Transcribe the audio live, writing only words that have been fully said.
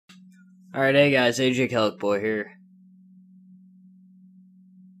Alright, hey guys, AJ Kellickboy here.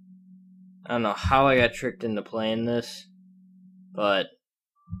 I don't know how I got tricked into playing this, but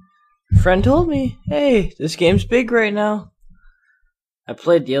a friend told me, hey, this game's big right now. I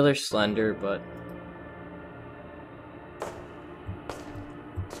played the other Slender, but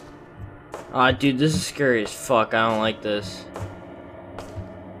aw, dude, this is scary as fuck. I don't like this.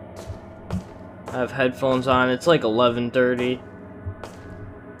 I have headphones on. It's like 11:30.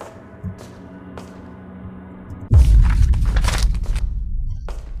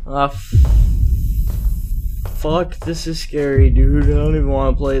 Fuck, this is scary, dude. I don't even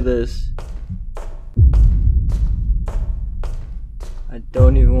want to play this. I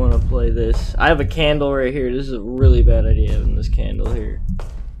don't even want to play this. I have a candle right here. This is a really bad idea having this candle here.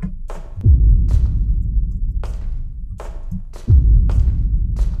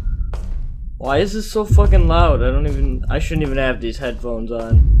 Why is this so fucking loud? I shouldn't even have these headphones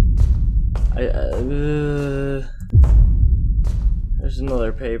on. There's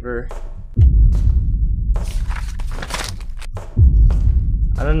another paper.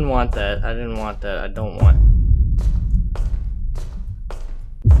 I didn't want that. I didn't want that. I don't want.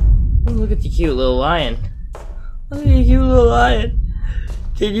 Oh, look at the cute little lion. Look at the cute little lion.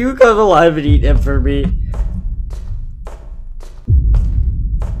 Can you come alive and eat him for me?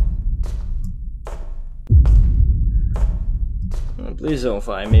 Please don't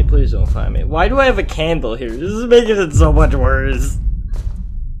find me. Please don't find me. Why do I have a candle here? This is making it so much worse.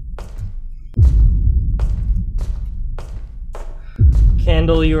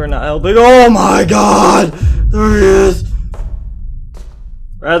 Candle, you are not helping. Oh my god! There he is!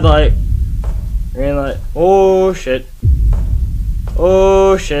 Red light. Green light. Oh shit.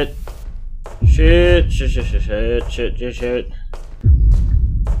 Oh shit. Shit, shit, shit, shit, shit, shit, shit, shit.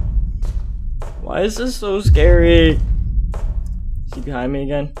 Why is this so scary? Is he behind me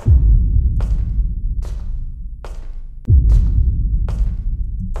again?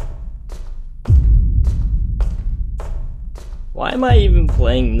 Why am I even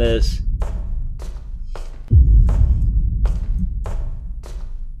playing this?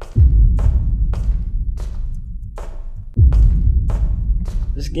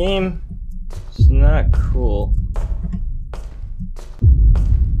 This game is not cool.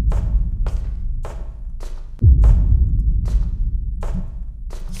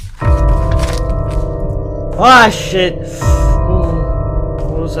 Ah, shit!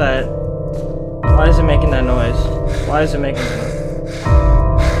 What was that? Why is it making that noise? Why is it making that noise?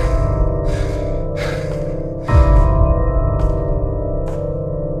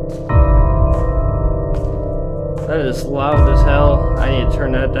 That is loud as hell. I need to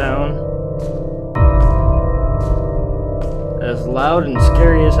turn that down. That is loud and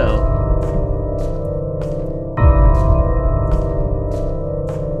scary as hell.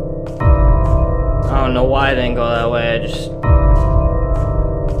 I don't know why I didn't go that way. I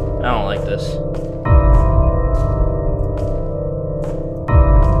don't like this.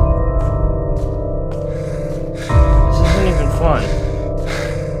 This isn't even fun.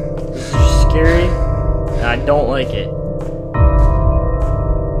 This is just scary, and I don't like it.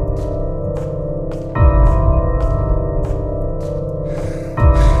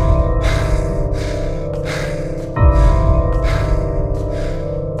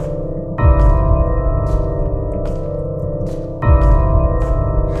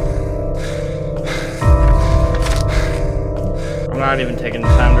 I'm not even taking the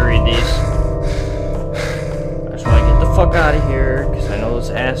time to read these. I just want to get the fuck out of here, because I know this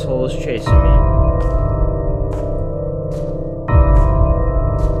asshole is chasing me.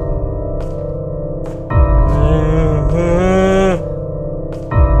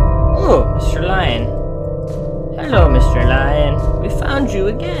 Oh, Mr. Lion. Hello, Mr. Lion. We found you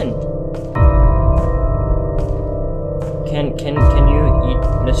again. Can you eat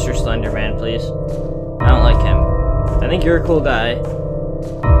Mr. Slenderman, please? I don't like him. I think you're a cool guy.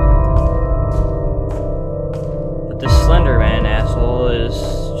 But this Slenderman asshole is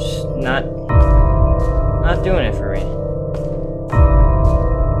just not doing it for me.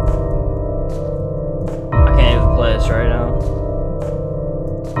 I can't even play this right now.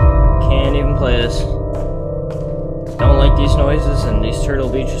 Can't even play this. Don't like these noises, and these turtle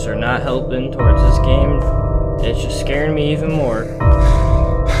beaches are not helping towards this game. It's just scaring me even more.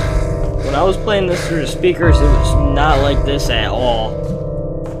 When I was playing this through the speakers, it was not like this at all.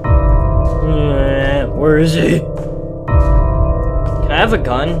 Where is he? Can I have a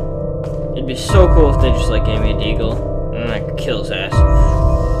gun? It'd be so cool if they just like gave me a deagle and I could kill his ass.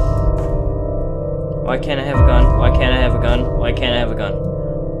 Why can't I have a gun? Why can't I have a gun? Why can't I have a gun?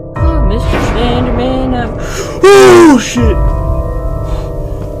 Oh, Mr. Slenderman, I'm... Oh, shit!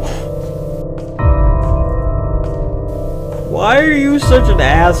 Why are you such an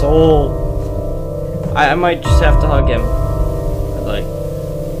asshole? I might just have to hug him. Red light.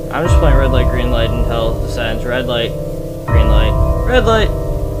 I'm just playing red light, green light until it descends. Red light, green light, red light.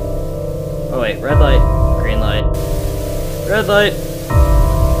 Oh wait, red light, green light, red light,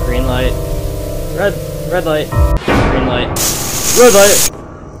 green light, red light, green light, red light.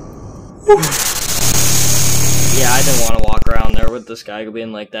 Whew. Yeah, I didn't want to walk around there with this guy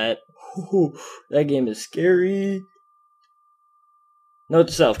being like that. Ooh, that game is scary. Note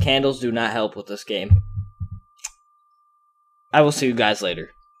to self, candles do not help with this game. I will see you guys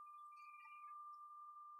later.